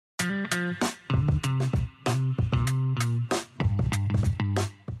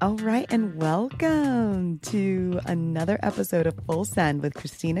All right, and welcome to another episode of Full Send with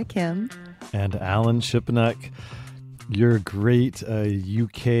Christina Kim and Alan Shipnuck. Your great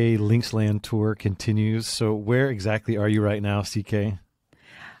UK Linksland tour continues. So where exactly are you right now, CK?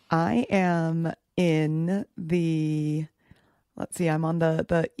 I am in I'm on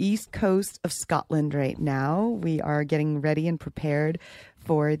the east coast of Scotland right now. We are getting ready and prepared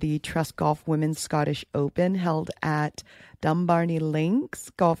for the Trust Golf Women's Scottish Open held at Dumbarnie Links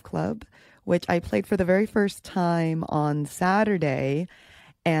Golf Club, which I played for the very first time on Saturday.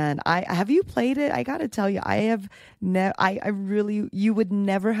 And have you played it? I got to tell you, you would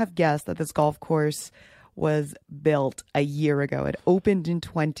never have guessed that this golf course was built a year ago. It opened in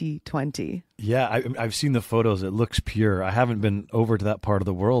 2020. Yeah, I've seen the photos. It looks pure. I haven't been over to that part of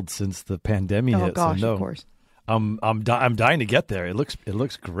the world since the pandemic hit. Oh gosh, so no. Of course. I'm dying to get there. It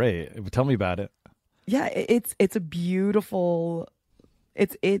looks great. Tell me about it. Yeah, it's a beautiful.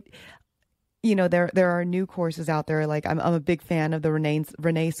 There are new courses out there. Like I'm a big fan of the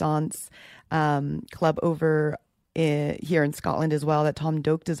Renaissance club over here in Scotland as well that Tom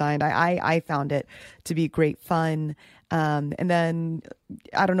Doak designed. I found it to be great fun. And then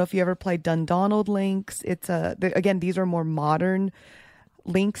I don't know if you ever played Dundonald Links. Again, these are more modern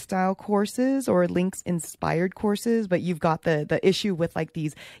link style courses or links inspired courses, but you've got the issue with like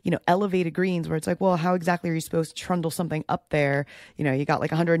these, elevated greens where it's like, well, how exactly are you supposed to trundle something up there? You got like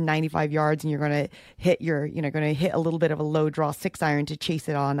 195 yards and you're going to hit a little bit of a low draw 6-iron to chase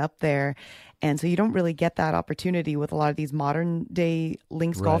it on up there. And so you don't really get that opportunity with a lot of these modern day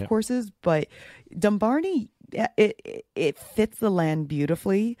links golf courses, but Dumbarnie, it fits the land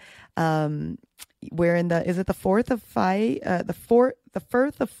beautifully. We're in is it the fourth of five? The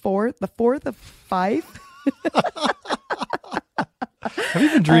fourth of five. Have you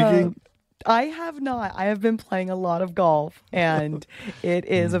been drinking? I have not. I have been playing a lot of golf, and it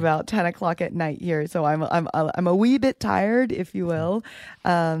is about 10 o'clock at night here. So I'm a wee bit tired, if you will.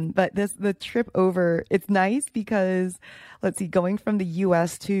 But the trip over, it's nice because, let's see, going from the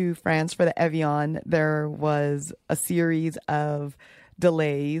U.S. to France for the Evian, there was a series of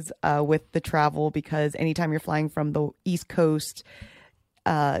delays with the travel because anytime you're flying from the East Coast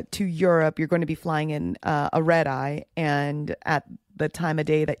to Europe, you're going to be flying in a red eye, and at the time of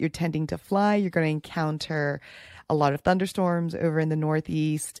day that you're tending to fly, you're going to encounter a lot of thunderstorms over in the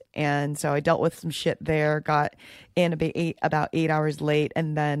Northeast. And so I dealt with some shit there, got in about 8 hours late.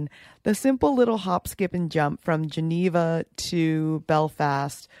 And then the simple little hop, skip, and jump from Geneva to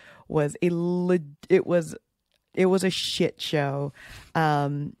Belfast was it was a shit show.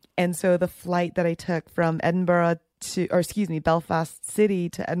 And so the flight that I took from Belfast City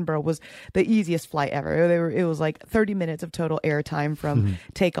to Edinburgh was the easiest flight ever. It was like 30 minutes of total airtime from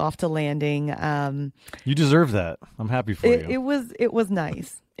takeoff to landing. You deserve that. I'm happy for you. It was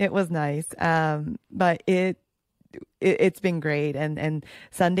nice. It was nice. But it's been great. And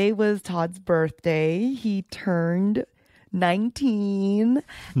Sunday was Todd's birthday. He turned 19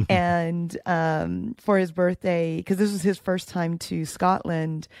 and for his birthday, because this was his first time to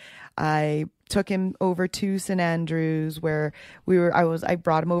Scotland, I took him over to St Andrews where I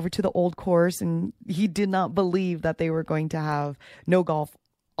brought him over to the old course, and he did not believe that they were going to have no golf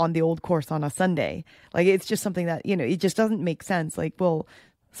on the old course on a Sunday. Like, it's just something that, it just doesn't make sense. Like, well,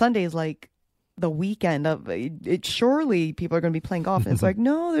 Sunday is like the weekend of it. Surely people are going to be playing golf. And it's like,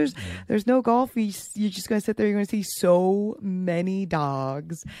 no, there's no golf. You're just going to sit there. You're going to see so many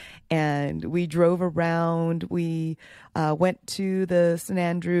dogs. And we drove around. We went to the St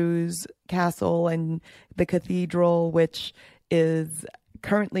Andrews Castle and the cathedral, which is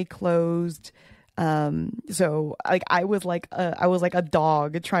currently closed. So like I was like a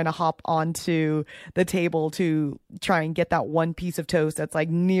dog trying to hop onto the table to try and get that one piece of toast that's like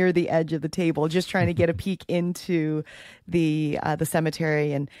near the edge of the table, just trying to get a peek into the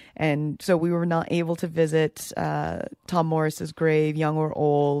cemetery. And so we were not able to visit Tom Morris's grave, young or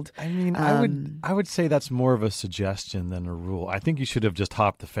old. I mean, I would say that's more of a suggestion than a rule. I think you should have just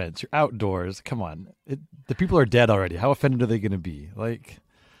hopped the fence. You're outdoors. Come on. The people are dead already. How offended are they going to be? Like,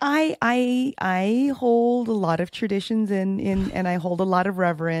 I hold a lot of traditions and I hold a lot of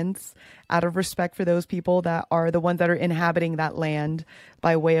reverence out of respect for those people that are the ones that are inhabiting that land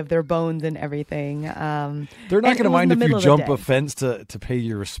by way of their bones and everything. They're not going to mind if you jump a fence to pay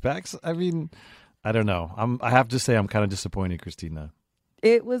your respects. I mean, I don't know. I have to say I'm kind of disappointed, Christina.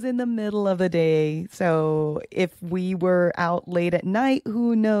 It was in the middle of the day, so if we were out late at night,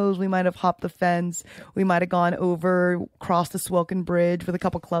 who knows? We might have hopped the fence. We might have gone over, crossed the Swilcan Bridge with a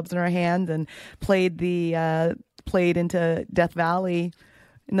couple clubs in our hands, and played into Death Valley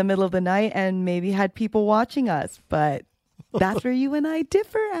in the middle of the night, and maybe had people watching us. But That's where you and I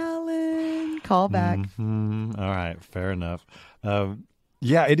differ, Alan. Call back. All right, fair enough.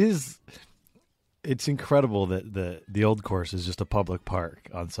 Yeah, it is. It's incredible that the old course is just a public park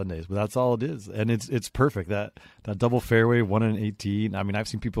on Sundays, but that's all it is, and it's perfect. That double fairway, 1 and 18. I mean, I've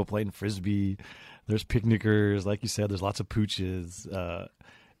seen people playing frisbee. There's picnickers, like you said. There's lots of pooches.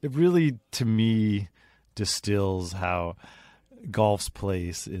 It really, to me, distills how golf's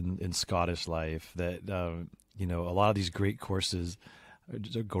place in Scottish life. That a lot of these great courses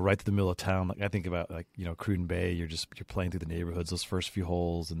go right to the middle of town. Like I think about Cruden Bay. You're playing through the neighborhoods, those first few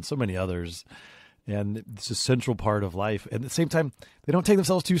holes, and so many others. And it's a central part of life. And at the same time, they don't take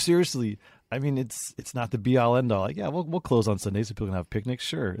themselves too seriously. I mean, it's not the be all end all. Like, yeah, we'll close on Sundays so people can have picnics.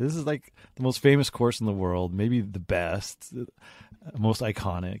 Sure, this is like the most famous course in the world, maybe the best, most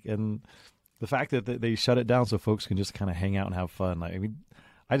iconic, and the fact that they shut it down so folks can just kind of hang out and have fun. Like, I mean,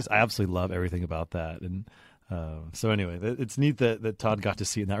 I absolutely love everything about that. And so anyway, it's neat that Todd got to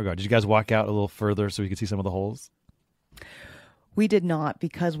see it in that regard. Did you guys walk out a little further so we could see some of the holes? We did not,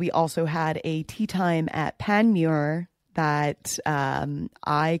 because we also had a tea time at Panmure that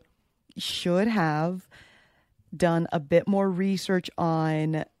I should have done a bit more research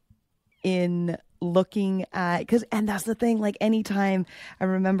on in looking at, and that's the thing, like anytime I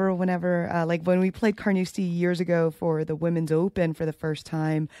remember whenever, like when we played Carnoustie years ago for the Women's Open for the first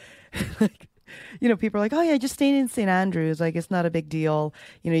time, like, people are like, oh yeah, just stay in St. Andrews. Like, it's not a big deal.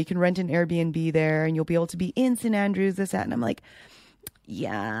 You can rent an Airbnb there and you'll be able to be in St. Andrews, this, that. And I'm like,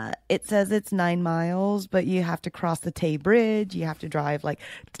 yeah, it says it's 9 miles, but you have to cross the Tay Bridge. You have to drive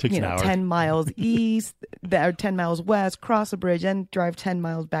 10 miles east or 10 miles west, cross a bridge, and drive 10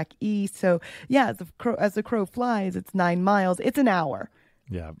 miles back east. So yeah, as the crow flies, it's 9 miles. It's an hour.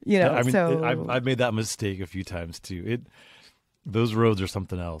 Yeah. I mean, so I've made that mistake a few times too. Those roads are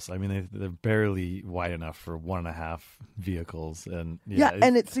something else. I mean, they're barely wide enough for 1.5 vehicles, and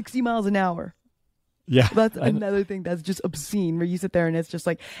and it's 60 miles an hour. Yeah, that's another thing that's just obscene, where you sit there and it's just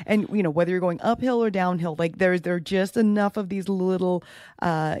like, and whether you're going uphill or downhill, like there are just enough of these little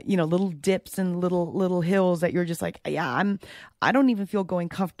little dips and little hills that you're just like, yeah, I don't even feel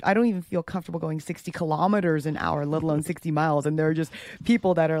comfortable going 60 kilometers an hour, let alone 60 miles. And there are just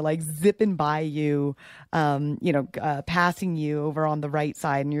people that are like zipping by you, passing you over on the right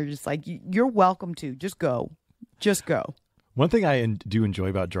side, and you're just like, you're welcome to just go. One thing I do enjoy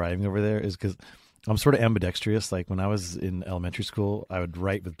about driving over there is because I'm sort of ambidextrous. Like when I was in elementary school, I would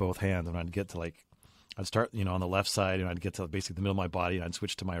write with both hands, and I'd get to I'd start, on the left side, and I'd get to basically the middle of my body, and I'd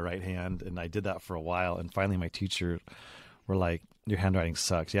switch to my right hand. And I did that for a while. And finally my teacher were like, your handwriting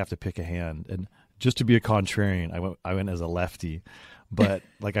sucks. You have to pick a hand. And just to be a contrarian, I went as a lefty, but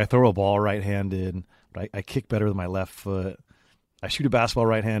like I throw a ball right-handed, but I kick better with my left foot. I shoot a basketball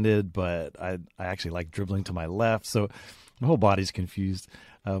right-handed, but I actually like dribbling to my left. So my whole body's confused.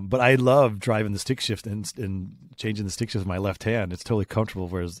 But I love driving the stick shift and changing the stick shift with my left hand. It's totally comfortable,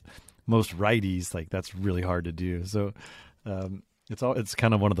 whereas most righties, like that's really hard to do. So it's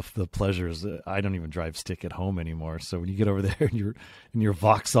kind of one of the pleasures. I don't even drive stick at home anymore. So when you get over there and you're in your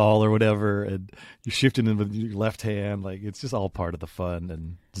Vauxhall or whatever, and you're shifting in with your left hand, like it's just all part of the fun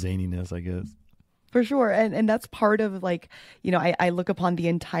and zaniness, I guess. For sure. And that's part of I look upon the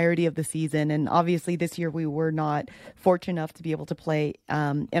entirety of the season. And obviously this year we were not fortunate enough to be able to play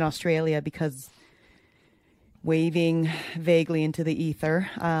in Australia because waving vaguely into the ether.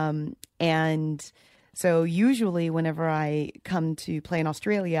 And so usually whenever I come to play in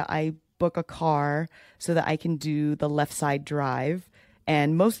Australia, I book a car so that I can do the left side drive.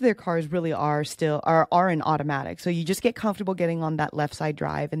 And most of their cars really are in automatic. So you just get comfortable getting on that left side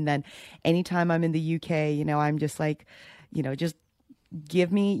drive. And then anytime I'm in the UK, I'm just like, just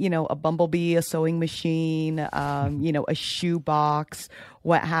give me, a Bumblebee, a sewing machine, a shoe box,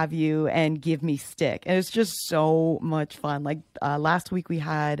 what have you, and give me stick. And it's just so much fun. Like last week we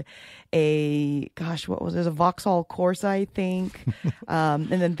had a Vauxhall Corsa, I think. And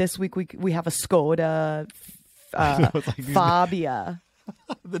then this week we have a Skoda Fabia.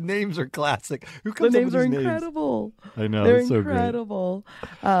 The names are classic. Who comes the up names with are these incredible. Names? I know. They're so incredible.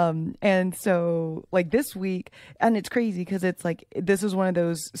 And so like this week, and it's crazy because it's like, this is one of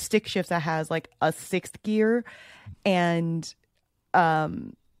those stick shifts that has like a 6th gear, and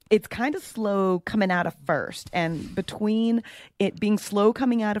it's kind of slow coming out of first. And between it being slow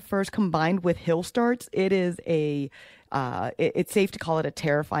coming out of first combined with hill starts, it is it's safe to call it a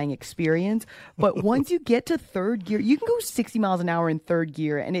terrifying experience. But once you get to 3rd gear, you can go 60 miles an hour in 3rd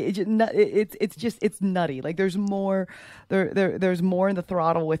gear, and it's nutty. Like there's more there's more in the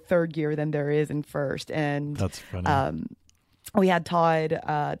throttle with 3rd gear than there is in 1st. And that's funny. We had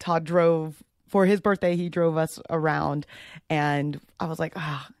Todd drove for his birthday, he drove us around, and I was like,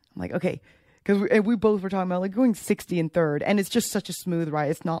 I'm like, okay. Because we both were talking about like going 60 and third, and it's just such a smooth ride.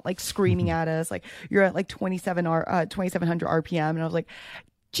 It's not like screaming at us. Like you're at like 2700 RPM, and I was like,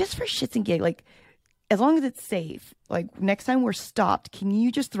 just for shits and gigs, like as long as it's safe. Like next time we're stopped, can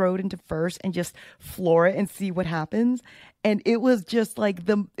you just throw it into first and just floor it and see what happens? And it was just like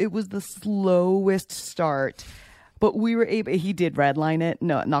it was the slowest start. But we were able, he did redline it.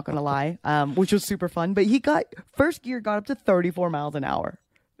 No, not going to lie, which was super fun. But first gear got up to 34 miles an hour.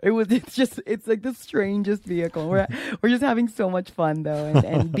 It's like the strangest vehicle. We're just having so much fun though.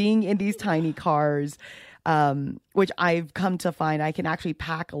 And being in these tiny cars, which I've come to find I can actually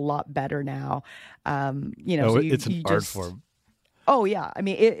pack a lot better now. It's an art form. Oh yeah, I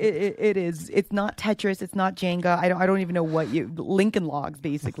mean it is. It's not Tetris. It's not Jenga. I don't even know what Lincoln Logs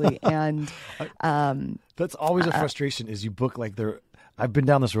basically. And that's always a frustration. Is you book like I've been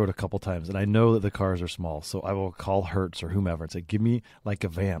down this road a couple times, and I know that the cars are small, so I will call Hertz or whomever and say, "Give me like a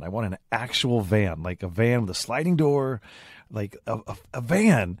van. I want an actual van, like a van with a sliding door, like a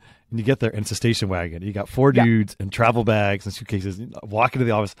van." And you get there, and it's a station wagon. You got four dudes and travel bags and suitcases. Walk into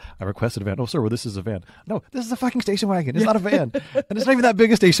the office. I requested a van. Oh, sir, well, this is a van. No, this is a fucking station wagon. It's not a van, and it's not even that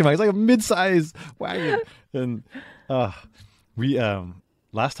big a station wagon. It's like a mid-size wagon. And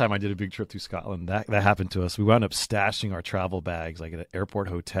last time I did a big trip through Scotland, that happened to us. We wound up stashing our travel bags like at an airport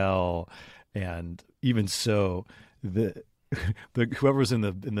hotel, and even so, the whoever was in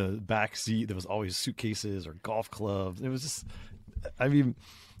the back seat, there was always suitcases or golf clubs. It was just, I mean,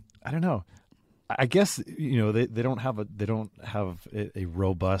 I don't know. I guess they don't have a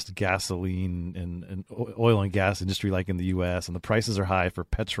robust gasoline and oil and gas industry like in the U.S. and the prices are high for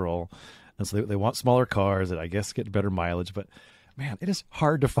petrol, and so they want smaller cars that I guess get better mileage, but. Man, it is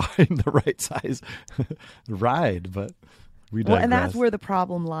hard to find the right size ride, but we digress. Well, and that's where the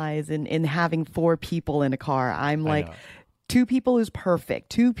problem lies in having four people in a car. I'm like, two people is perfect.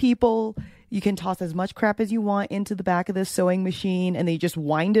 Two people, you can toss as much crap as you want into the back of this sewing machine, and they just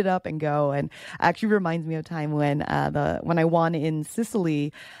wind it up and go. And actually reminds me of a time when I won in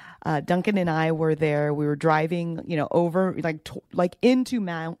Sicily. Duncan and I were there. We were driving, over like into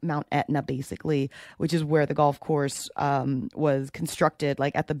Mount Etna, basically, which is where the golf course was constructed,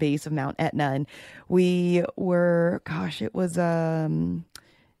 like at the base of Mount Etna. And we were, it was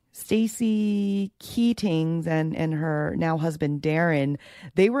Stacy Keatings and her now husband Darren.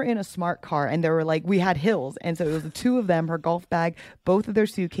 They were in a smart car, and they were like, we had hills, and so it was the two of them, her golf bag, both of their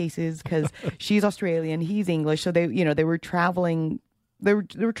suitcases, because she's Australian, he's English, so they were traveling. They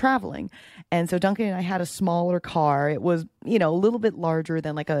were traveling. And so Duncan and I had a smaller car. It was, a little bit larger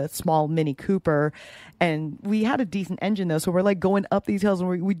than like a small Mini Cooper. And we had a decent engine though. So we're like going up these hills,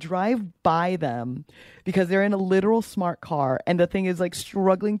 and we drive by them because they're in a literal smart car. And the thing is like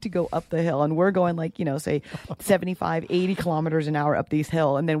struggling to go up the hill. And we're going like, say 75, 80 kilometers an hour up these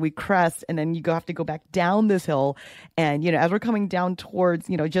hill. And then we crest, and then you have to go back down this hill. And, as we're coming down towards,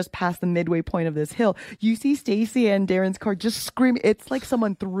 just past the midway point of this hill, you see Stacy and Darren's car just screaming. It's like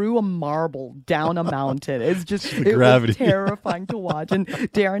someone threw a marble down a mountain. It's just it was terrifying to watch. And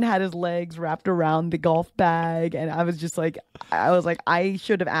Darren had his legs wrapped around the golf bag, and I was like, I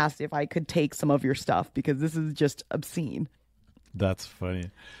should have asked if I could take some of your stuff, because this is just obscene. That's funny.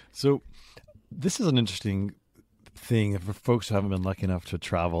 So this is an interesting thing for folks who haven't been lucky enough to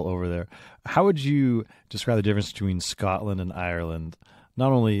travel over there. How would you describe the difference between Scotland and Ireland?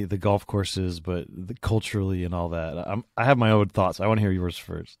 Not only the golf courses, but culturally and all that. I have my own thoughts. I want to hear yours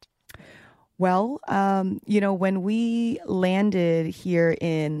first. Well, when we landed here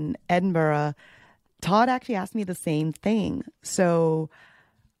in Edinburgh, Todd actually asked me the same thing. So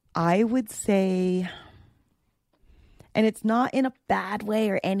I would say, and it's not in a bad way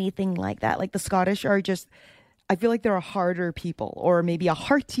or anything like that. Like the Scottish are just, I feel like they're a harder people, or maybe a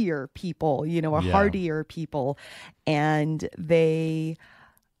heartier people, hardier people. And they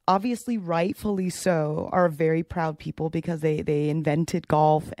obviously, rightfully so, are a very proud people because they invented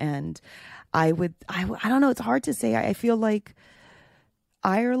golf. And I don't know, it's hard to say. I feel like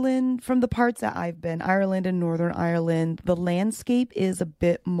Ireland, from the parts that I've been, Ireland and Northern Ireland, the landscape is a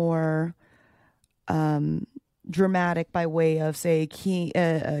bit more dramatic by way of, say,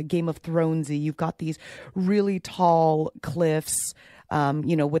 Game of Thronesy. You've got these really tall cliffs,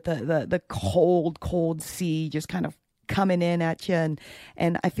 with the cold sea just kind of coming in at you.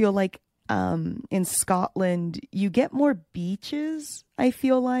 And I feel like in Scotland, you get more beaches. I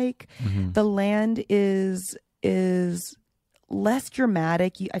feel like the land is less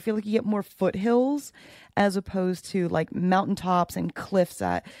dramatic. I feel like you get more foothills as opposed to like mountaintops and cliffs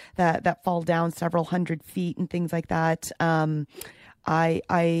that fall down several hundred feet and things like that. I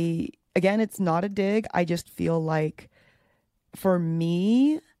again, it's not a dig. I just feel like for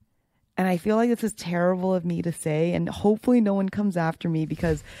me, and I feel like this is terrible of me to say, and hopefully no one comes after me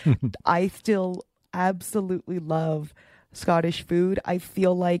because I still absolutely love Scottish food. I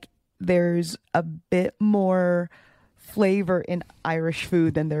feel like there's a bit more flavor in Irish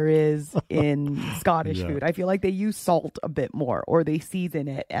food than there is in Scottish Yeah. food. I feel like they use salt a bit more or they season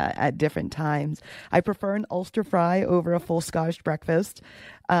it at different times. I prefer an Ulster fry over a full Scottish breakfast.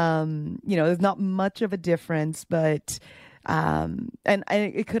 There's not much of a difference, but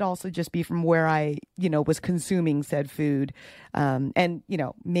it could also just be from where I, was consuming said food.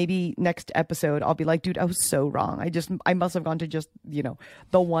 Maybe next episode I'll be like, dude, I was so wrong. I must have gone to just,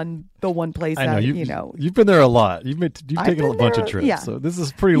 the one place I know that, you've been there a lot. You've taken a been bunch there, of trips, yeah. so this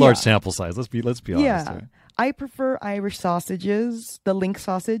is a pretty large Yeah. sample size. Let's be honest. Yeah. Here. I prefer Irish sausages, the link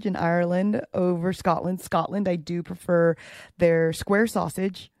sausage in Ireland over Scotland. Scotland, I do prefer their square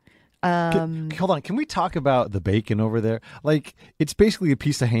sausage. Hold on. Can we talk about the bacon over there? Like, it's basically a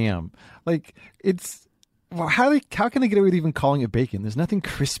piece of ham. Like, it's how can they get away with even calling it bacon? There's nothing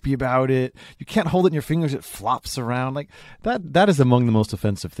crispy about it. You can't hold it in your fingers. It flops around. Like that is among the most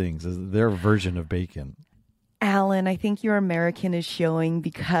offensive things. Is their version of bacon. Alan, I think your American is showing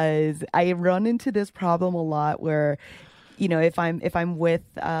because I run into this problem a lot where, if I'm with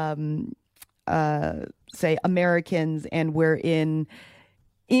say Americans and we're in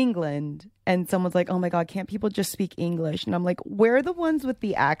England and someone's like, oh my God, can't people just speak English? And I'm like, we're the ones with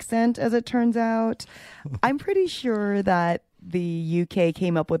the accent, as it turns out. I'm pretty sure that the UK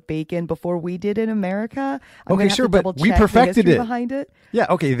came up with bacon before we did in America. I'm Okay, gonna have sure, to but double we check the perfected history it. behind it. Yeah,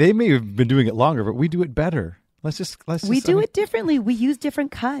 okay, they may have been doing it longer, but we do it better. We do it differently. We use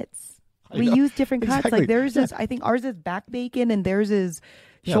different cuts. We know. use different cuts. Exactly. Like theirs is, I think ours is back bacon and theirs is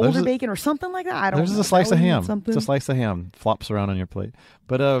Yeah, shoulder bacon or something like that. I don't know. There's a slice of Belly, ham. something. It's a slice of ham flops around on your plate.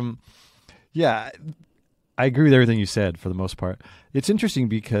 But yeah, I agree with everything you said for the most part. It's interesting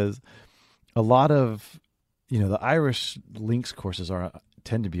because a lot of the Irish links courses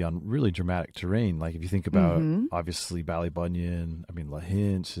tend to be on really dramatic terrain. Like if you think about obviously Ballybunion, I mean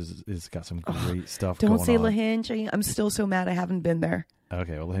Lahinch is got some great stuff going on. Don't say Lahinch. I'm still so mad I haven't been there.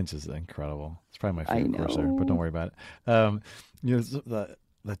 Okay, well Lahinch is incredible. It's probably my favorite I course there, know. but don't worry about it.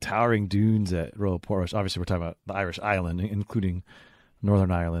 The towering dunes at Royal Portrush. Obviously, we're talking about the Irish island, including Northern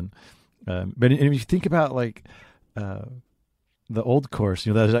Ireland. But if you think about like the old course,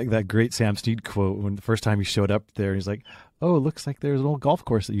 that great Sam Snead quote when the first time he showed up there, he's like, "Oh, it looks like there's an old golf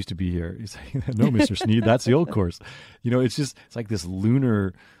course that used to be here." He's like, "No, Mr. Snead, that's the old course." It's like this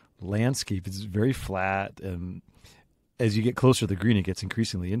lunar landscape. It's very flat, and as you get closer to the green, it gets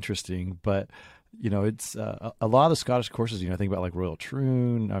increasingly interesting. But it's a lot of the Scottish courses. I think about like Royal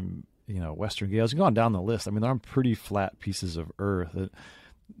Troon, Western Gales. You go on down the list. I mean, they're on pretty flat pieces of earth.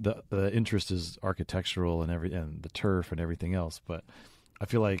 The interest is architectural and the turf and everything else, but I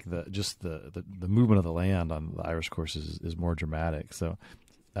feel like the movement of the land on the Irish courses is more dramatic. So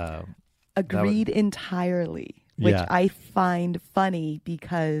Agreed entirely, which Yeah. I find funny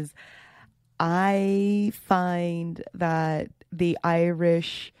because I find that the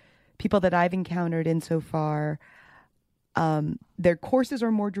Irish people that I've encountered insofar, their courses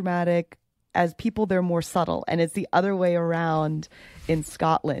are more dramatic. As people, they're more subtle, and it's the other way around in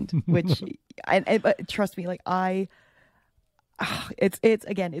Scotland. Which, but trust me, like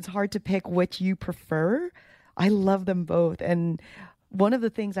it's hard to pick which you prefer. I love them both, and one of the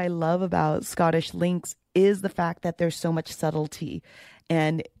things I love about Scottish links is the fact that there's so much subtlety,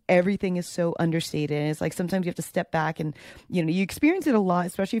 and everything is so understated. And it's like sometimes you have to step back and, you experience it a lot,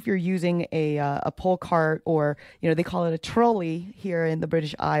 especially if you're using a pole cart or, they call it a trolley here in the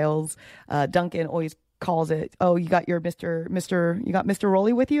British Isles. Duncan always calls it, "Oh, you got your you got Mr.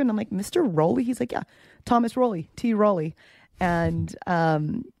 Rowley with you?" And I'm like, "Mr. Rowley?" He's like, "Yeah, Thomas Rowley, T. Rowley." And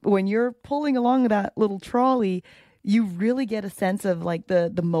when you're pulling along that little trolley, you really get a sense of like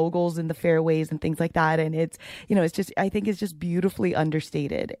the moguls and the fairways and things like that. And it's, it's just, I think it's just beautifully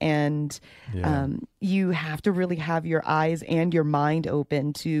understated. And you have to really have your eyes and your mind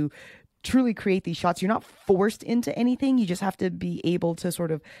open to truly create these shots. You're not forced into anything. You just have to be able to sort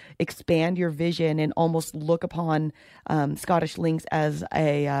of expand your vision and almost look upon Scottish links as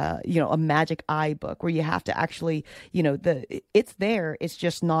a magic eye book where you have to actually, it's there. It's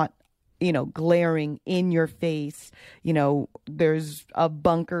just not, glaring in your face. There's a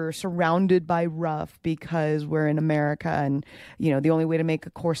bunker surrounded by rough because we're in America, and the only way to make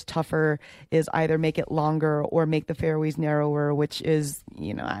a course tougher is either make it longer or make the fairways narrower, which is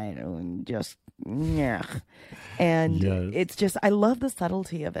I don't just yeah. And it's just I love the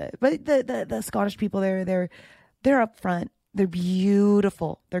subtlety of it. But the Scottish people they're upfront. They're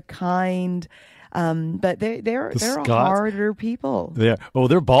beautiful. They're kind. But they're a Scots, harder people.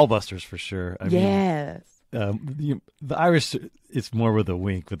 they're ball busters for sure. I mean, Yes. the Irish, it's more with a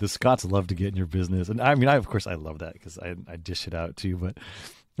wink, but the Scots love to get in your business. And I mean, of course I love that because I dish it out too. But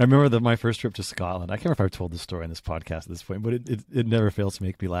I remember my first trip to Scotland. I can't remember if I've told this story on this podcast at this point, but it never fails to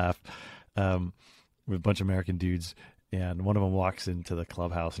make me laugh. With a bunch of American dudes, and one of them walks into the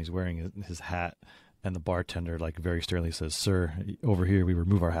clubhouse and he's wearing his hat. And the bartender, like, very sternly says, "Sir, over here we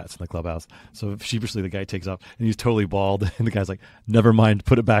remove our hats in the clubhouse." So sheepishly, the guy takes off, and he's totally bald. And the guy's like, "Never mind,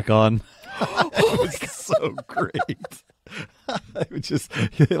 put it back on." It was so great. It just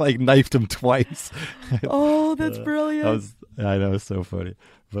like knifed him twice. Oh, that's brilliant. I know, it's so funny.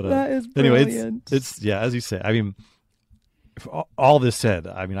 But that is anyway, brilliant. it's yeah, as you say. I mean, all this said,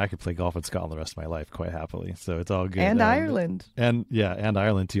 I mean, I could play golf in Scotland the rest of my life quite happily, so it's all good. And Ireland, and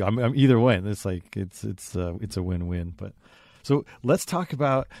Ireland too. I'm either way. It's like it's a win-win. But so let's talk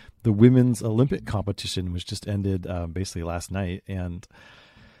about the women's Olympic competition, which just ended basically last night. And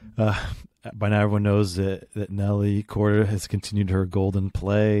by now everyone knows that Nelly Korda has continued her golden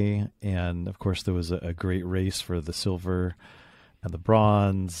play, and of course there was a great race for the silver and the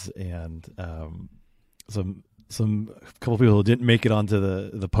bronze, and some couple of people who didn't make it onto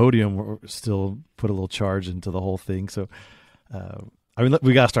the podium were still put a little charge into the whole thing. So, I mean,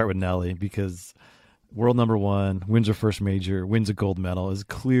 we got to start with Nelly because world number one, wins her first major, wins a gold medal, is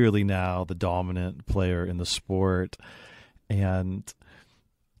clearly now the dominant player in the sport, and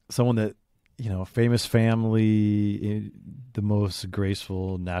someone that, you know, famous family, the most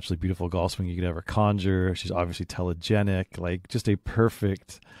graceful, naturally beautiful golf swing you could ever conjure. She's obviously telegenic, like just a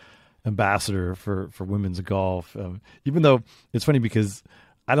perfect ambassador for women's golf. Even though it's funny because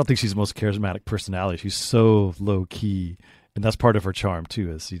I don't think she's the most charismatic personality. She's so low key, and that's part of her charm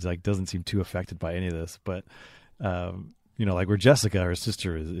too. Is she's like doesn't seem too affected by any of this. But you know, like where Jessica, her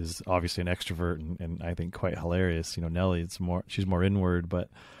sister, is obviously an extrovert and I think quite hilarious. You know, Nelly, she's more inward. But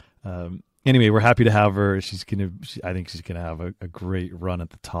anyway, we're happy to have her. I think she's gonna have a great run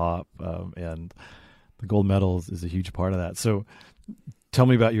at the top, and the gold medal is a huge part of that. So, tell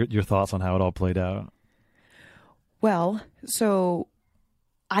me about your thoughts on how it all played out. Well, so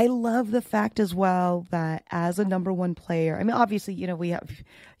I love the fact as well that as a number one player, I mean, obviously, you know, we have,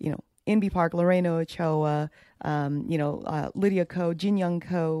 you know, Inbee Park, Lorena Ochoa, Lydia Ko, Jin Young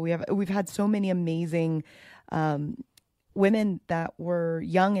Ko. We've had so many amazing women that were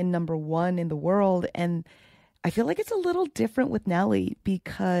young and number one in the world. And I feel like it's a little different with Nelly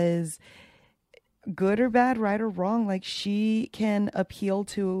because good or bad, right or wrong, like she can appeal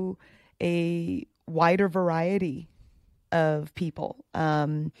to a wider variety of people.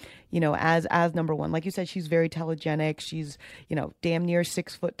 You know, as number one, like you said, she's very telegenic. She's, you know, damn near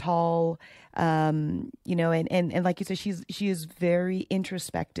 6 foot tall. You know, and like you said, she is very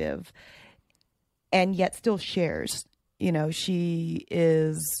introspective and yet still shares. You know, she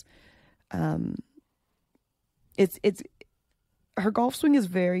is it's her golf swing is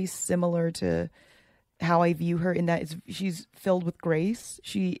very similar to how I view her in that she's filled with grace.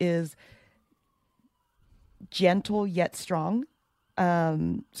 She is gentle yet strong.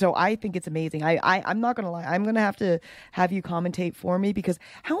 So I think it's amazing. I'm not going to lie. I'm going to have you commentate for me because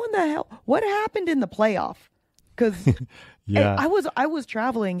how in the hell, what happened in the playoff? Because yeah, I was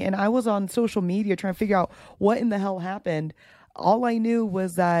traveling and I was on social media trying to figure out what in the hell happened. All I knew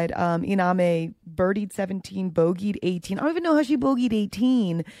was that Iname birdied 17, bogeyed 18. I don't even know how she bogeyed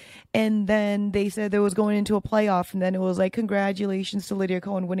 18. And then they said there was going into a playoff. And then it was like, congratulations to Lydia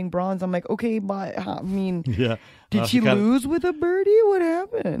Ko winning bronze. I'm like, okay, but I mean, yeah. Did she lose with a birdie? What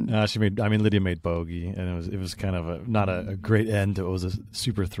happened? Lydia made bogey. And it was kind of not a great end. It was a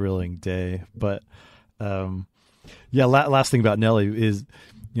super thrilling day. But yeah, last thing about Nelly is,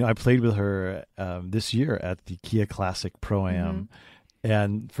 you know, I played with her this year at the Kia Classic Pro-Am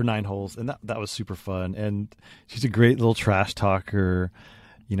and for 9 holes, and that was super fun. And she's a great little trash talker,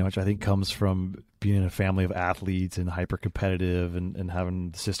 you know, which I think comes from being in a family of athletes and hyper competitive and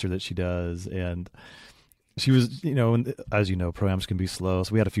having the sister that she does. And she was, you know, as you know, Pro-Ams can be slow.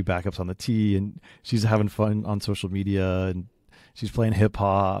 So we had a few backups on the tee, and she's having fun on social media, and she's playing hip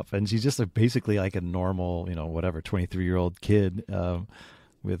hop, and she's just basically like a normal, you know, whatever, 23-year-old kid,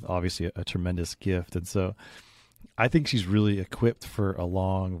 with obviously a tremendous gift. And so I think she's really equipped for a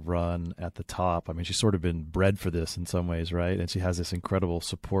long run at the top. I mean, she's sort of been bred for this in some ways, right? And she has this incredible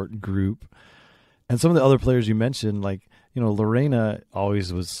support group. And some of the other players you mentioned, like, you know, Lorena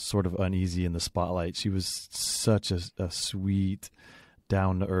always was sort of uneasy in the spotlight. She was such a sweet,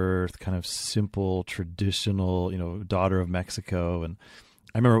 down to earth, kind of simple, traditional, you know, daughter of Mexico. And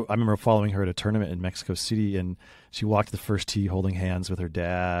I remember following her at a tournament in Mexico City, and she walked the first tee holding hands with her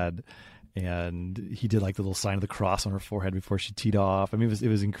dad, and he did like the little sign of the cross on her forehead before she teed off. I mean, it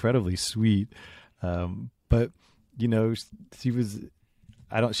was incredibly sweet. But you know, she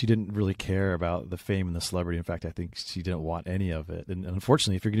didn't really care about the fame and the celebrity. In fact, I think she didn't want any of it. And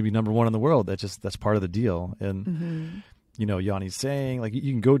unfortunately, if you're going to be number one in the world, that's part of the deal. And you know, Yanni's saying, like,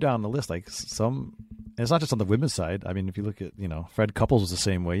 you can go down the list, like and it's not just on the women's side. I mean, if you look at, you know, Fred Couples was the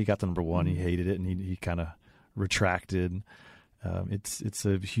same way. He got to number one. He hated it, and he kind of retracted. It's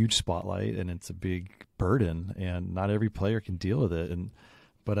a huge spotlight, and it's a big burden, and not every player can deal with it.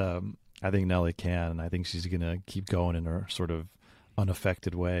 But I think Nelly can, and I think she's going to keep going in her sort of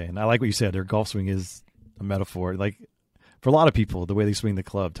unaffected way. And I like what you said. Their golf swing is a metaphor. Like, for a lot of people, the way they swing the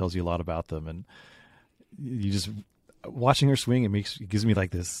club tells you a lot about them. And you just watching her swing, it gives me like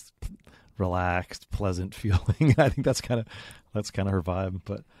this relaxed, pleasant feeling. I think that's kind of her vibe.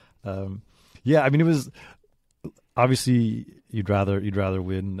 But yeah, I mean, it was obviously you'd rather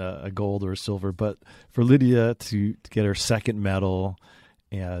win a gold or a silver, but for Lydia to get her second medal,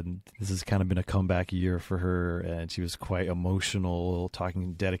 and this has kind of been a comeback year for her, and she was quite emotional,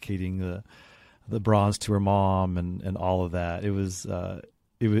 dedicating the bronze to her mom and all of that. It was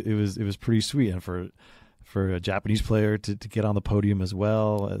pretty sweet, and for a Japanese player to get on the podium as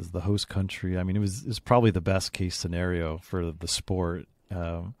well as the host country, I mean, it was probably the best case scenario for the sport.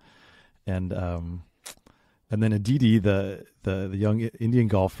 And then Aditi, the young Indian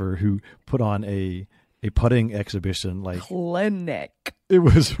golfer who put on a putting exhibition, like clinic. It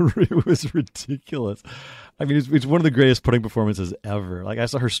was ridiculous. I mean, it's one of the greatest putting performances ever. Like, I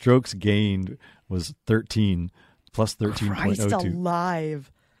saw her strokes gained was 13 plus 13.02. Christ alive.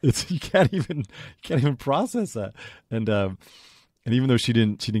 You can't even process that. And even though she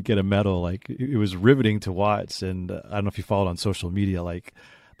didn't get a medal, like, it was riveting to watch. And I don't know if you followed on social media, like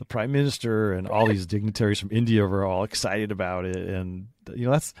the Prime Minister and all these dignitaries from India were all excited about it. And you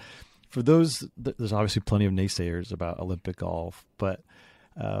know, that's for those. There's obviously plenty of naysayers about Olympic golf, but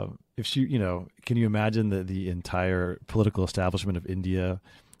if she, you know, can you imagine that the entire political establishment of India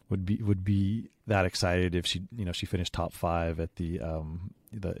would be that excited if she finished top 5 at the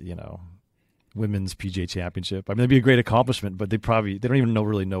women's PGA Championship? I mean, that'd be a great accomplishment, but they don't even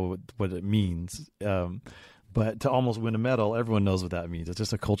really know what it means. But to almost win a medal, everyone knows what that means. It's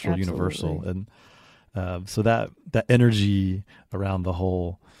just a cultural universal, and so that energy around the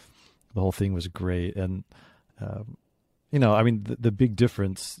whole thing was great. And you know, I mean, the big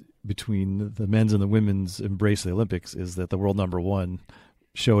difference between the men's and the women's embrace of the Olympics is that the world number one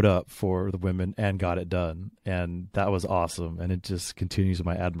showed up for the women and got it done. And that was awesome. And it just continues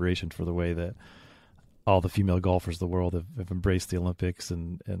my admiration for the way that all the female golfers of the world have embraced the Olympics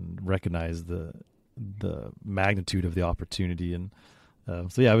and recognized the magnitude of the opportunity. And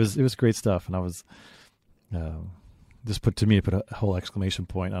so, yeah, it was great stuff. And I was put a whole exclamation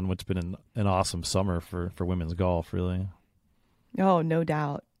point on what's been an awesome summer for women's golf, really. Oh, no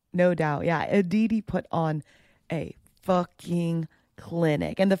doubt. No doubt. Yeah. Aditi put on a fucking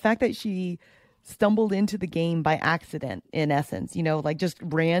clinic. And the fact that she stumbled into the game by accident, in essence, you know, like just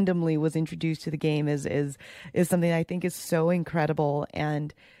randomly was introduced to the game is something I think is so incredible.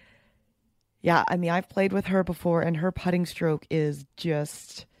 And yeah, I mean, I've played with her before, and her putting stroke is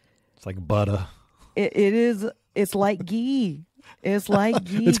just... It's like butter. It is. It's like ghee. It's like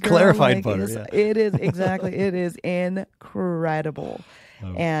ghee. It's clarified butter. Yeah. It is, exactly. It is incredible.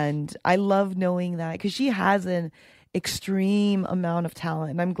 Oh. And I love knowing that, because she has an extreme amount of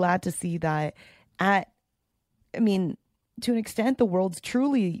talent. And I'm glad to see that to an extent, the world's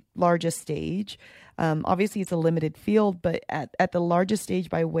truly largest stage. Obviously, it's a limited field, but at the largest stage,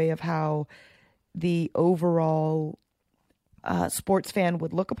 by way of how the overall sports fan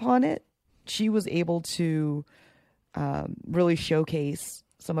would look upon it, she was able to really showcase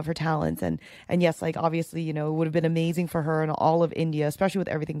some of her talents. And yes, like, obviously, you know, it would have been amazing for her and all of India, especially with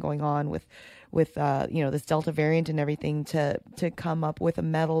everything going on with you know, this Delta variant and everything, to come up with a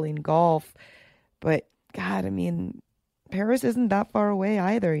medal in golf. But God, I mean, Paris isn't that far away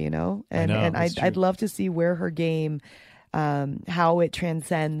either, you know, and I'd love to see where her game, how it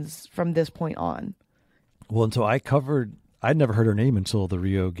transcends from this point on. Well, and so I'd never heard her name until the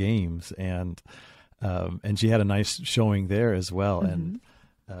Rio Games, and she had a nice showing there as well. Mm-hmm.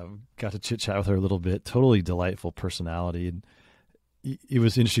 And got to chit chat with her a little bit. Totally delightful personality. And it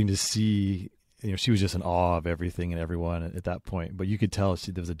was interesting to see, you know, she was just in awe of everything and everyone at that point, but you could tell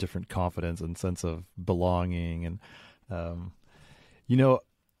there was a different confidence and sense of belonging. And, you know,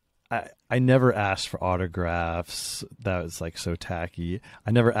 I never asked for autographs. That was like so tacky.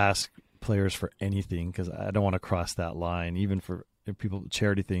 I never asked players for anything, because I don't want to cross that line, even for people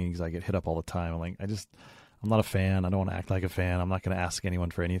charity things, I get hit up all the time. I'm not a fan. I don't want to act like a fan. I'm not going to ask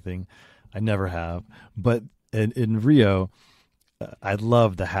anyone for anything. I never have. But in Rio, I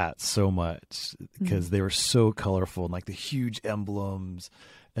loved the hats so much because they were so colorful and like the huge emblems.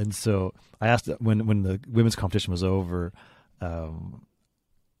 And so I asked when the women's competition was over,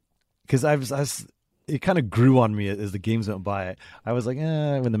 because it kind of grew on me as the games went by. I was like,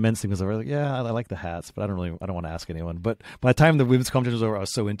 when the men's thing was over, I was like, I like the hats, but I don't want to ask anyone. But by the time the women's competition was over, I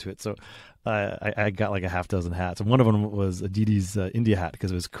was so into it. So I got like a half dozen hats, and one of them was Aditi's India hat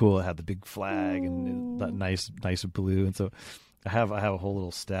because it was cool. It had the big flag and that nice blue, and so. I have a whole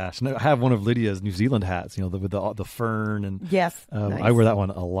little stash, and I have one of Lydia's New Zealand hats, with the fern, and yes, nice. I wear that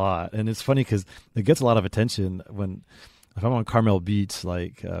one a lot. And it's funny because it gets a lot of attention if I'm on Carmel Beach,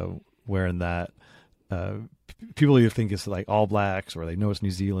 like wearing that. People either think it's like All Blacks or they know it's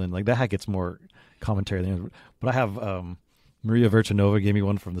New Zealand. Like that hat gets more commentary than. But I have Maria Verchanova gave me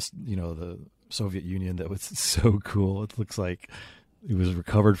one from the Soviet Union that was so cool. It looks like it was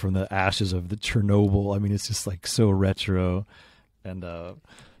recovered from the ashes of the Chernobyl. I mean, it's just like so retro. And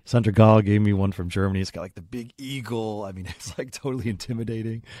Sandra Gall gave me one from Germany. It's got like the big eagle. I mean, it's like totally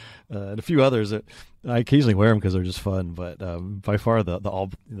intimidating. And a few others that I occasionally wear them because they're just fun. But by far the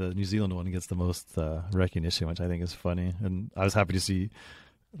New Zealand one gets the most recognition, which I think is funny. And I was happy to see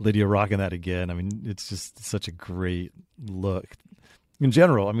Lydia rocking that again. I mean, it's just such a great look. In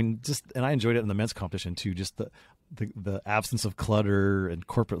general, I mean, and I enjoyed it in the men's competition too. Just the absence of clutter and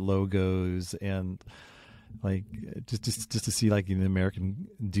corporate logos and. Like just to see like the American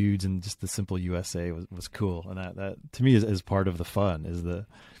dudes and just the simple USA was cool, and that to me is part of the fun. Is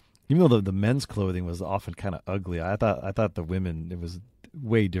even though the men's clothing was often kind of ugly, I thought the women it was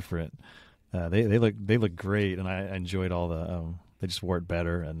way different. They look great, and I enjoyed all they just wore it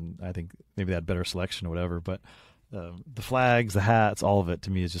better, and I think maybe they had better selection or whatever. But the flags, the hats, all of it to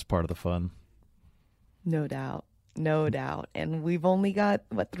me is just part of the fun. No doubt, and we've only got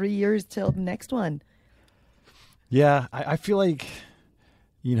 3 years till the next one. Yeah, I feel like,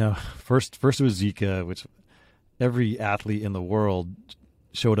 first it was Zika, which every athlete in the world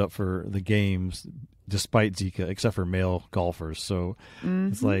showed up for the games despite Zika, except for male golfers. So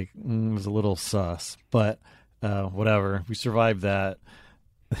it's like, it was a little sus, but whatever. We survived that.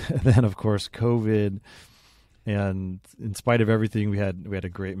 Then, of course, COVID. And in spite of everything, we had a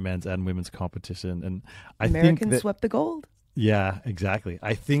great men's and women's competition. And Americans swept the gold. Yeah, exactly.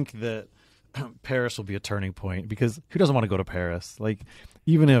 I think that Paris will be a turning point because who doesn't want to go to Paris? Like,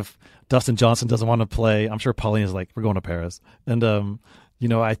 even if Dustin Johnson doesn't want to play, I'm sure Paulina's like, we're going to Paris. And,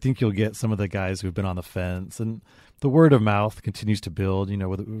 I think you'll get some of the guys who've been on the fence, and the word of mouth continues to build,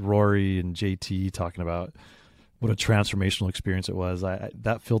 with Rory and JT talking about what a transformational experience it was.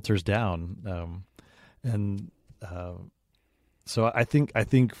 That filters down. So I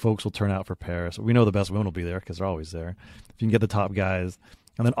think folks will turn out for Paris. We know the best women will be there because they're always there. If you can get the top guys.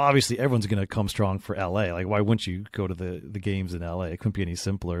 And then obviously everyone's going to come strong for LA. Like, why wouldn't you go to the games in LA? It couldn't be any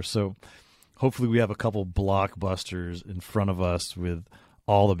simpler. So hopefully we have a couple blockbusters in front of us with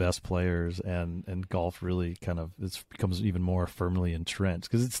all the best players, and golf really becomes even more firmly entrenched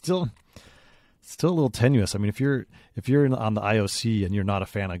because it's still a little tenuous. I mean, if you're on the IOC and you're not a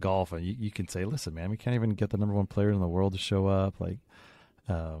fan of golf, and you can say, listen, man, we can't even get the number one player in the world to show up.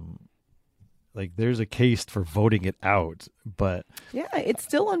 Like there's a case for voting it out, but yeah, it's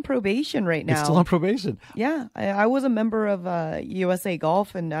still on probation right now. It's still on probation. Yeah, I was a member of USA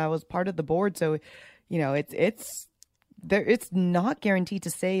Golf, and I was part of the board. So, it's not guaranteed to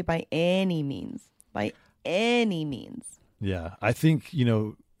stay by any means. By any means. Yeah, I think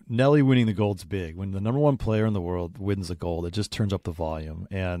Nelly winning the gold's big. When the number one player in the world wins the gold, it just turns up the volume.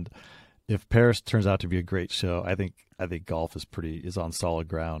 And if Paris turns out to be a great show, I think golf is on solid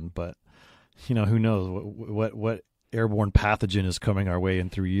ground, but. Who knows what airborne pathogen is coming our way in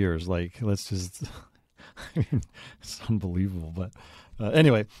 3 years? Like, let's just, it's unbelievable. But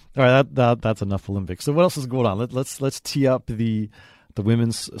anyway, all right, that's enough Olympics. So what else is going on? Let's tee up the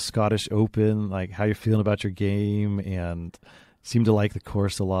Women's Scottish Open. Like, how you're feeling about your game, and seem to like the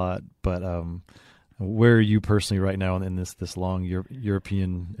course a lot. But where are you personally right now in this long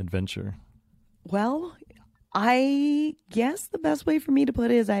European adventure? Well, I guess the best way for me to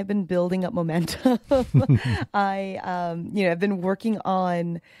put it is I've been building up momentum. I've been working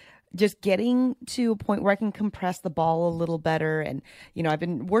on just getting to a point where I can compress the ball a little better. And, I've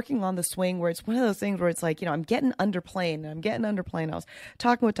been working on the swing where it's one of those things where it's like, I'm getting underplaying. I was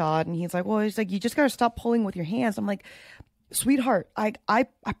talking with Todd, and he's like, you just got to stop pulling with your hands. I'm like, sweetheart, I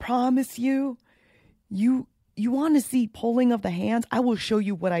promise you want to see pulling of the hands? I will show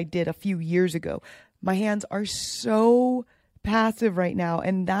you what I did a few years ago. My hands are so passive right now.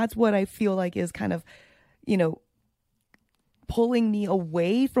 And that's what I feel like is kind of, you know, pulling me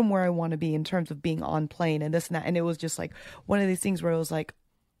away from where I want to be in terms of being on plane and this and that. And it was just like one of these things where it was like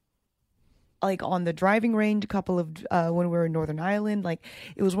on the driving range, a couple of, when we were in Northern Ireland, like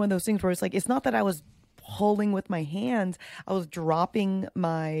it was one of those things where it's like, it's not that I was pulling with my hands, I was dropping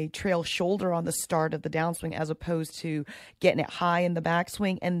my trail shoulder on the start of the downswing as opposed to getting it high in the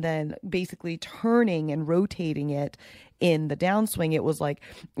backswing and then basically turning and rotating it in the downswing. It was like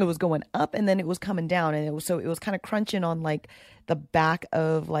it was going up and then it was coming down, and it was kind of crunching on like the back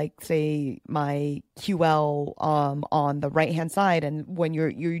of like say my QL on the right hand side. And when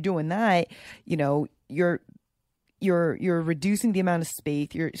you're doing that, you know, you're reducing the amount of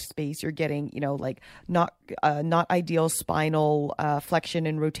space you're getting, you know, like not ideal spinal flexion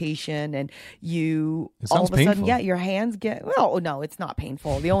and rotation, and you all of a sudden, yeah, your hands get, well, no, it's not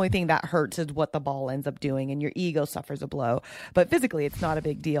painful. The only thing that hurts is what the ball ends up doing, and your ego suffers a blow. But physically, it's not a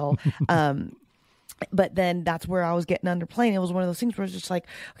big deal. But then that's where I was getting under plane. It was one of those things where it's just like,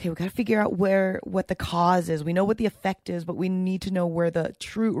 okay, we got to figure out what the cause is. We know what the effect is, but we need to know where the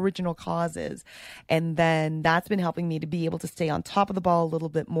true original cause is. And then that's been helping me to be able to stay on top of the ball a little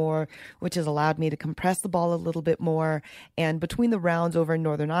bit more, which has allowed me to compress the ball a little bit more. And between the rounds over in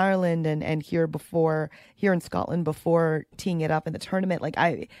Northern Ireland and here in Scotland before teeing it up in the tournament, like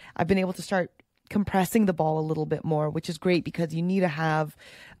I've been able to start compressing the ball a little bit more, which is great because you need to have,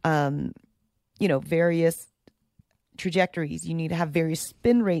 you know, various trajectories. You need to have various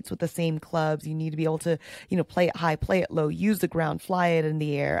spin rates with the same clubs. You need to be able to, you know, play it high, play it low, use the ground, fly it in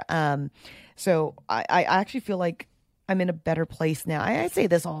the air. So I actually feel like I'm in a better place now. I say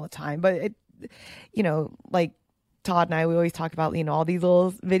this all the time, but it, you know, like Todd and I, we always talk about, you know, all these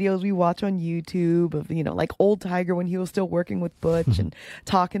little videos we watch on YouTube of, you know, like old Tiger when he was still working with Butch and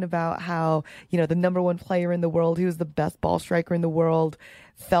talking about how, you know, the number one player in the world, he was the best ball striker in the world,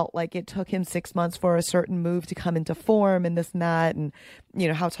 felt like it took him 6 months for a certain move to come into form and this and that. And, you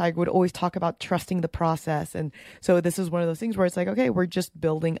know, how Tiger would always talk about trusting the process. And so this is one of those things where it's like, okay, we're just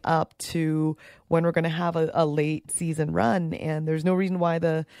building up to when we're going to have a late season run. And there's no reason why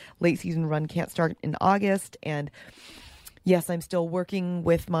the late season run can't start in August. And yes, I'm still working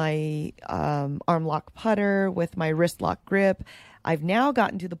with my arm lock putter, with my wrist lock grip. I've now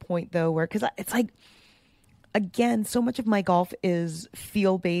gotten to the point though where, because it's like, again, so much of my golf is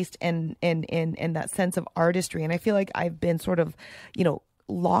feel based and that sense of artistry. And I feel like I've been sort of, you know,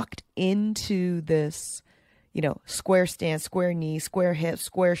 locked into this, you know, square stance, square knee, square hips,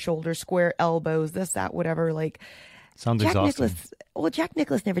 square shoulders, square elbows, this, that, whatever. Like, sounds exhausting. Jack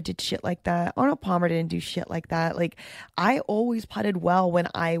Nicklaus never did shit like that. Arnold Palmer didn't do shit like that. Like, I always putted well when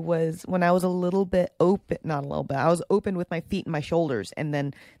I was a little bit open, not a little bit, I was open with my feet and my shoulders, and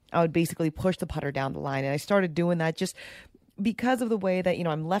then I would basically push the putter down the line. And I started doing that just because of the way that, you know,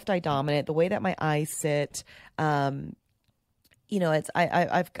 I'm left eye dominant, the way that my eyes sit. You know, it's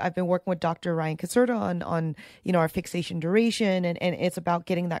I've been working with Dr. Ryan Caserta on you know, our fixation duration, and it's about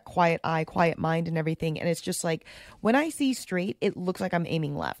getting that quiet eye, quiet mind and everything. And it's just like when I see straight, it looks like I'm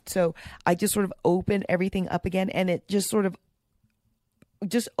aiming left. So I just sort of open everything up again, and it just sort of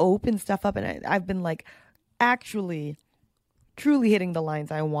just opens stuff up. And I've been like actually truly hitting the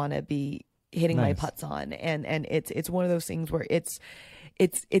lines I want to be hitting my putts on. And it's one of those things where it's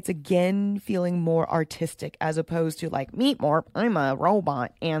again feeling more artistic as opposed to like, meat more, I'm a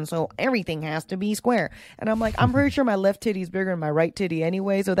robot, and so everything has to be square. And I'm like, I'm pretty sure my left titty is bigger than my right titty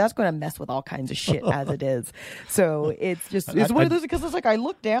anyway, so that's going to mess with all kinds of shit as it is. So it's one of those, because it's like I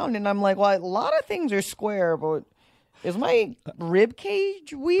look down and I'm like, well, a lot of things are square, but is my rib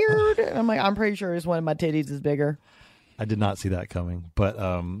cage weird? And I'm like, I'm pretty sure it's one of my titties is bigger. I did not see that coming, but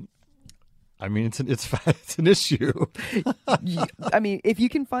I mean, it's an issue. I mean, if you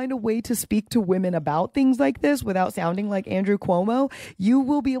can find a way to speak to women about things like this without sounding like Andrew Cuomo, you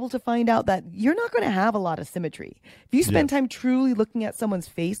will be able to find out that you're not going to have a lot of symmetry. If you spend time truly looking at someone's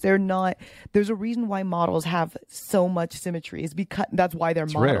face, there's a reason why models have so much symmetry, is because that's why they're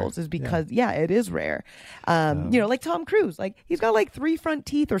models, rare. Is because, it is rare. You know, like Tom Cruise, like he's got like 3 front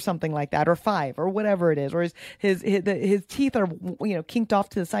teeth or something like that, or 5 or whatever it is, or his teeth are, you know, kinked off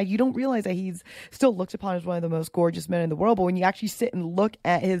to the side. You don't realize that he's still looked upon as one of the most gorgeous men in the world. But when you actually sit and look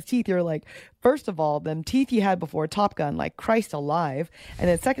at his teeth, you're like, first of all, them teeth he had before Top Gun, like Christ alive. And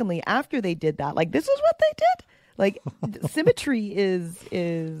then secondly, after they did that, like, this is what they did. Like, symmetry is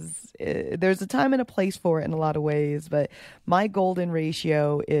there's a time and a place for it in a lot of ways, but my golden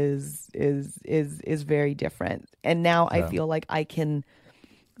ratio is very different. And now I feel like I can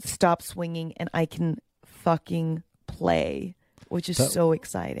stop swinging and I can fucking play which is so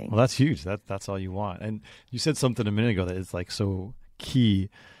exciting. Well, that's huge. That's all you want. And you said something a minute ago that is like so key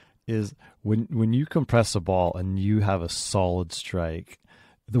is when you compress a ball and you have a solid strike,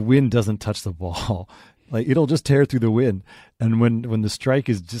 the wind doesn't touch the ball. Like it'll just tear through the wind. And when the strike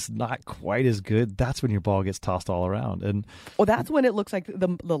is just not quite as good, that's when your ball gets tossed all around. And well, that's when it looks like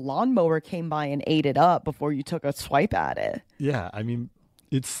the lawnmower came by and ate it up before you took a swipe at it. Yeah, I mean,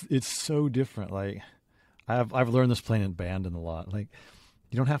 it's so different. Like I've learned this playing in band a lot. Like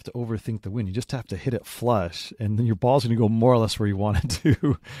you don't have to overthink the wind. You just have to hit it flush, and then your ball's going to go more or less where you want it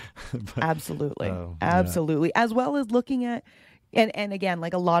to. But, absolutely. Absolutely. As well as looking at, and again,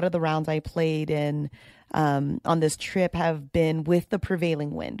 like a lot of the rounds I played in on this trip have been with the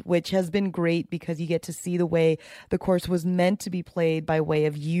prevailing wind, which has been great because you get to see the way the course was meant to be played by way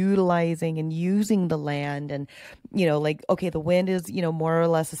of utilizing and using the land. And, you know, like, okay, the wind is, you know, more or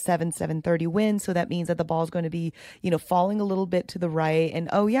less a 730 wind. So that means that the ball is going to be, you know, falling a little bit to the right. And,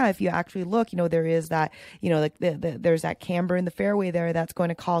 oh yeah, if you actually look, you know, there is that, you know, like there's that camber in the fairway there that's going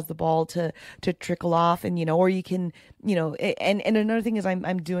to cause the ball to trickle off. And, you know, or you can, you know, and another thing is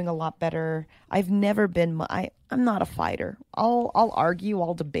I'm doing a lot better. I've never been, I'm not a fighter. I'll argue,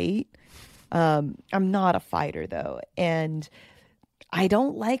 I'll debate. I'm not a fighter though. And I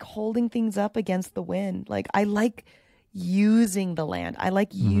don't like holding things up against the wind. Like I like using the land. I like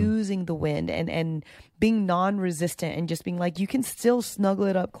using the wind and being non-resistant and just being like, you can still snuggle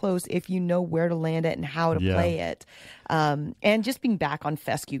it up close if you know where to land it and how to play it. And just being back on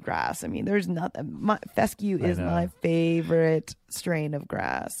fescue grass. I mean, there's nothing. Fescue is my favorite strain of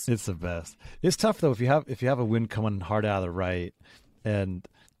grass. It's the best. It's tough though if you have a wind coming hard out of the right, and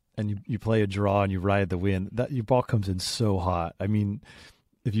you play a draw and you ride the wind, that your ball comes in so hot. I mean,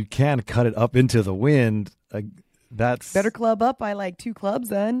 if you can cut it up into the wind, that's better club up by like 2 clubs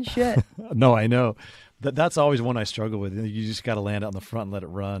then. Shit. No, I know. That's always one I struggle with. You just got to land it on the front and let it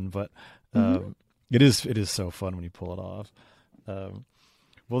run. But it is so fun when you pull it off.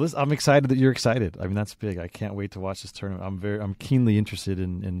 Well, I'm excited that you're excited. I mean, that's big. I can't wait to watch this tournament. I'm keenly interested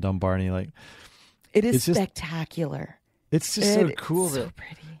in Dumbarton. Like it is spectacular. It's just so cool. So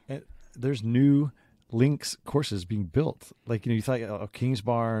pretty. There's new links courses being built. Like, you know, you thought of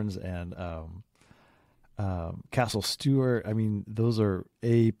Kingsbarns and Castle Stewart. I mean, those are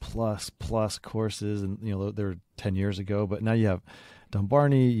A++ courses, and you know they're 10 years ago. But now you have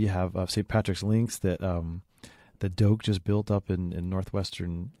Dumbarton, you have St. Patrick's Links that Doak just built up in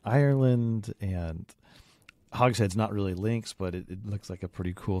northwestern Ireland, and Hogshead's not really links, but it looks like a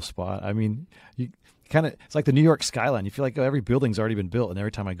pretty cool spot. I mean, you kind of, it's like the New York skyline. You feel like every building's already been built, and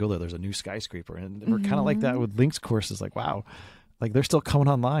every time I go there's a new skyscraper, and we're kind of like that with links courses. Like, wow. Like they're still coming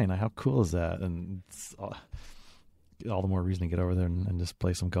online. How cool is that? And it's all the more reason to get over there and just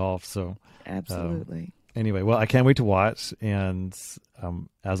play some golf. So absolutely. Anyway, well, I can't wait to watch. And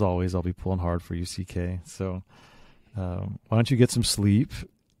as always, I'll be pulling hard for you, CK. So why don't you get some sleep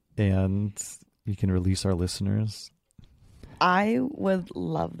and you can release our listeners? I would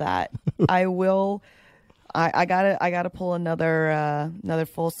love that. I will. I gotta pull another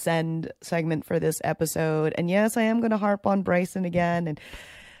full send segment for this episode. And yes, I am gonna harp on Bryson again, and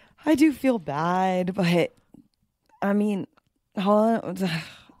I do feel bad, but I mean,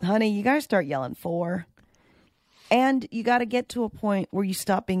 honey, you gotta start yelling 4. And you gotta get to a point where you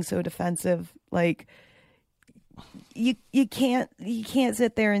stop being so defensive. Like you can't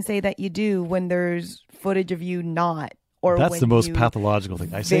sit there and say that you do when there's footage of you not, or that's when the most pathological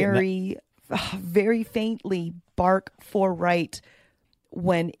thing. I say very faintly bark 4 right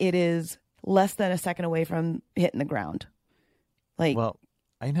when it is less than a second away from hitting the ground. Like, well,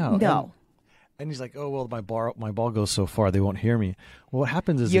 I know. No. And he's like, oh, well, my ball goes so far, they won't hear me. Well, what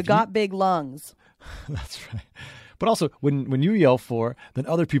happens is you got big lungs. That's right. But also, when you yell 4, then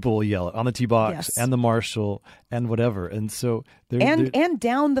other people will yell it on the tee box and the marshal and whatever. And so and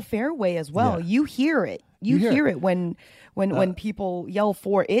down the fairway as well. Yeah. You hear it. You hear it when people yell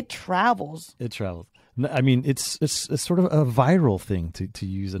 4. It travels. It travels. I mean, it's sort of a viral thing to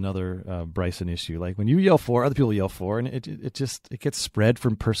use another Bryson issue. Like when you yell 4, other people yell 4, and it gets spread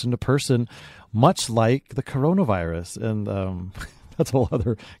from person to person, much like the coronavirus. And that's a whole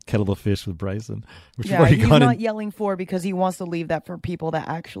other kettle of fish with Bryson. Which yeah, he's not yelling 4 because he wants to leave that for people that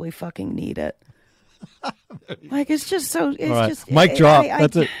actually fucking need it. Like it's just so. It's right. Just mic drop.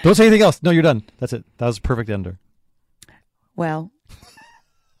 That's it. Don't say anything else. No, you're done. That's it. That was a perfect ender. Well,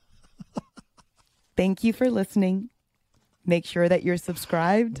 thank you for listening. Make sure that you're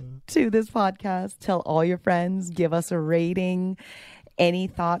subscribed to this podcast. Tell all your friends. Give us a rating. Any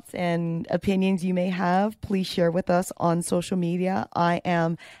thoughts and opinions you may have, please share with us on social media. I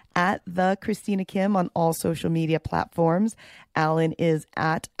am at the Christina Kim on all social media platforms. Alan is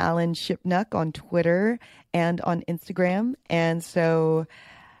at Alan Shipnuck on Twitter and on Instagram. And so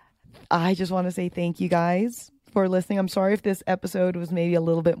I just want to say thank you guys for listening. I'm sorry if this episode was maybe a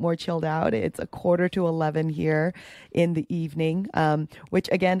little bit more chilled out. It's 11:15 here in the evening, which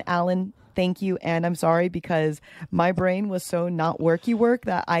again, Alan, thank you. And I'm sorry because my brain was so not worky work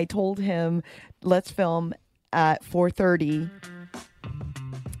that I told him, let's film at 4:30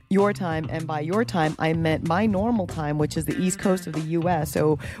 your time. And by your time, I meant my normal time, which is the East Coast of the U.S.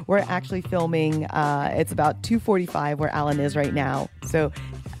 So we're actually filming, it's about 2:45 where Alan is right now. So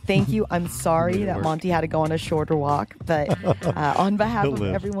thank you. I'm sorry that Monty had to go on a shorter walk, but on behalf of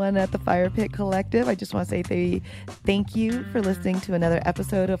everyone at the Fire Pit Collective, I just want to say thank you for listening to another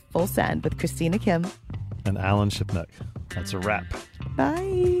episode of Full Send with Christina Kim and Alan Shipnuck. That's a wrap.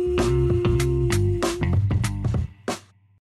 Bye.